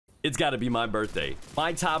it's got to be my birthday.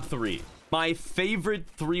 My top 3. My favorite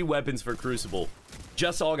 3 weapons for Crucible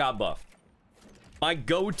just all got buffed. My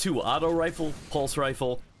go-to auto rifle, pulse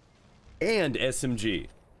rifle, and SMG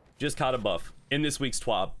just caught a buff in this week's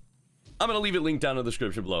TWAB. I'm going to leave it linked down in the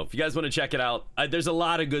description below. If you guys want to check it out, there's a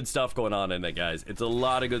lot of good stuff going on in it, guys. It's a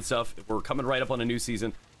lot of good stuff. We're coming right up on a new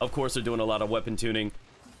season. Of course, they're doing a lot of weapon tuning.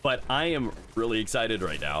 But I am really excited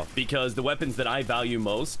right now because the weapons that I value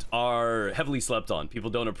most are heavily slept on. People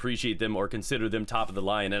don't appreciate them or consider them top of the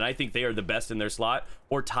line. And I think they are the best in their slot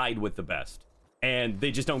or tied with the best. And they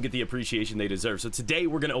just don't get the appreciation they deserve. So today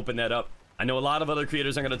we're going to open that up. I know a lot of other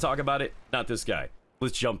creators are going to talk about it. Not this guy.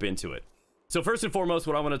 Let's jump into it. So first and foremost,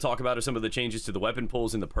 what I want to talk about are some of the changes to the weapon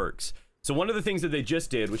pools and the perks. So one of the things that they just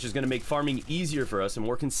did, which is going to make farming easier for us and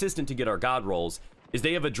more consistent to get our god rolls, is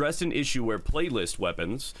they have addressed an issue where playlist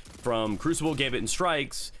weapons from Crucible, Gambit, and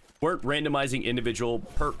Strikes weren't randomizing individual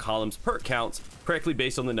perk columns, perk counts, correctly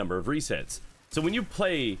based on the number of resets. So when you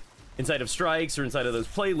play inside of Strikes or inside of those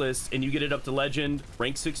playlists and you get it up to Legend,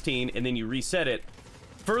 rank 16, and then you reset it,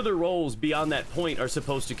 further rolls beyond that point are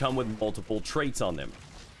supposed to come with multiple traits on them,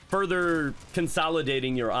 further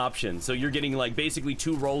consolidating your options. So you're getting like basically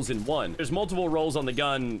 2 rolls in one. There's multiple rolls on the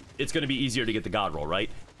gun, it's going to be easier to get the god roll, right?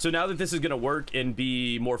 So now that this is going to work and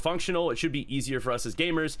be more functional, it should be easier for us as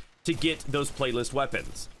gamers to get those playlist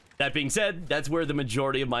weapons. That being said, that's where the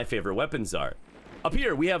majority of my favorite weapons are. Up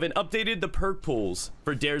here, we have updated the perk pools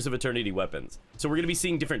for Dares of Eternity weapons. So we're going to be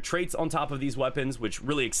seeing different traits on top of these weapons, which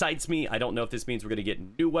really excites me. I don't know if this means we're going to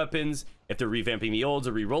get new weapons, if they're revamping the olds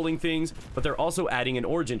or re-rolling things, but they're also adding an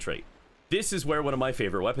origin trait. This is where one of my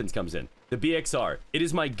favorite weapons comes in, the BXR. It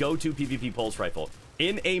is my go-to PvP pulse rifle.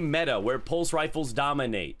 In a meta where pulse rifles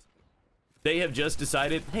dominate, they have just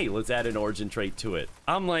decided, hey, let's add an origin trait to it.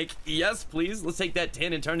 I'm like, yes, please. Let's take that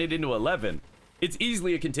 10 and turn it into 11. It's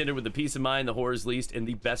easily a contender with the Peace of Mind, the Horror's Least, and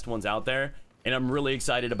the best ones out there. And I'm really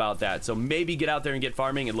excited about that. So maybe get out there and get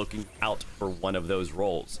farming and looking out for one of those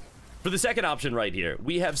rolls. For the second option right here,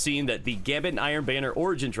 we have seen that the Gambit and Iron Banner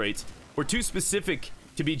origin traits were too specific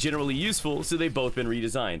to be generally useful, so they've both been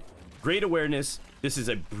redesigned. Great awareness. This is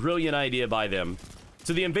a brilliant idea by them.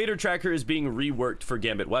 So the Invader Tracker is being reworked for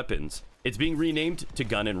Gambit weapons. It's being renamed to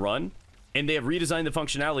Gun and Run, and they have redesigned the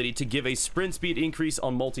functionality to give a sprint speed increase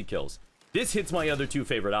on multi-kills. This hits my other 2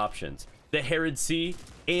 favorite options, the Herod C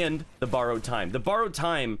and the Borrowed Time. The Borrowed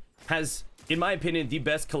Time has, in my opinion, the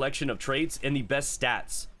best collection of traits and the best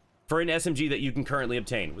stats for an SMG that you can currently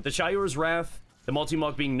obtain. With the Shaiur's Wrath, the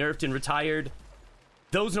multi-mulk being nerfed and retired,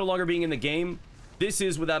 those no longer being in the game, this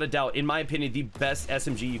is without a doubt, in my opinion, the best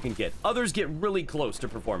SMG you can get. Others get really close to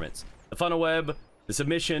performance. The Funnel Web, the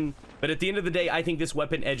Submission, but at the end of the day, I think this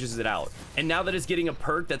weapon edges it out. And now that it's getting a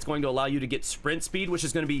perk that's going to allow you to get sprint speed, which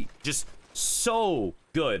is going to be just so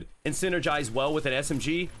good and synergize well with an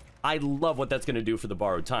SMG, I love what that's going to do for the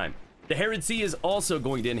Borrowed Time. The Herod C is also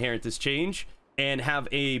going to inherit this change and have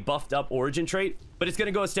a buffed up origin trait, but it's going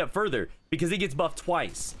to go a step further because it gets buffed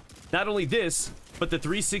twice. Not only this, but the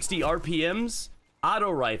 360 RPMs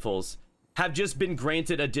auto rifles have just been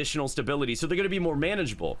granted additional stability, so they're going to be more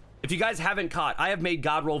manageable. If you guys haven't caught, I have made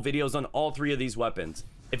god roll videos on all 3 of these weapons.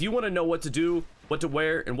 If you want to know what to do, what to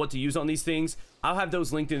wear, and what to use on these things, I'll have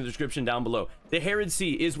those linked in the description down below. The Herod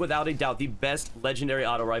C is without a doubt the best legendary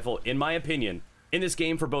auto rifle, in my opinion, in this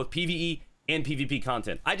game for both PvE and PvP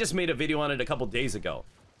content. I just made a video on it a couple days ago,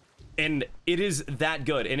 and it is that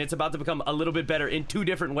good, and it's about to become a little bit better in 2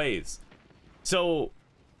 different ways. So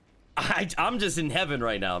I'm just in heaven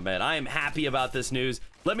right now, man. I am happy about this news.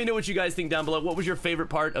 Let me know what you guys think down below. What was your favorite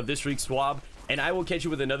part of this week's swab? And I will catch you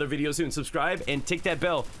with another video soon. Subscribe and tick that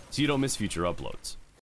bell so you don't miss future uploads.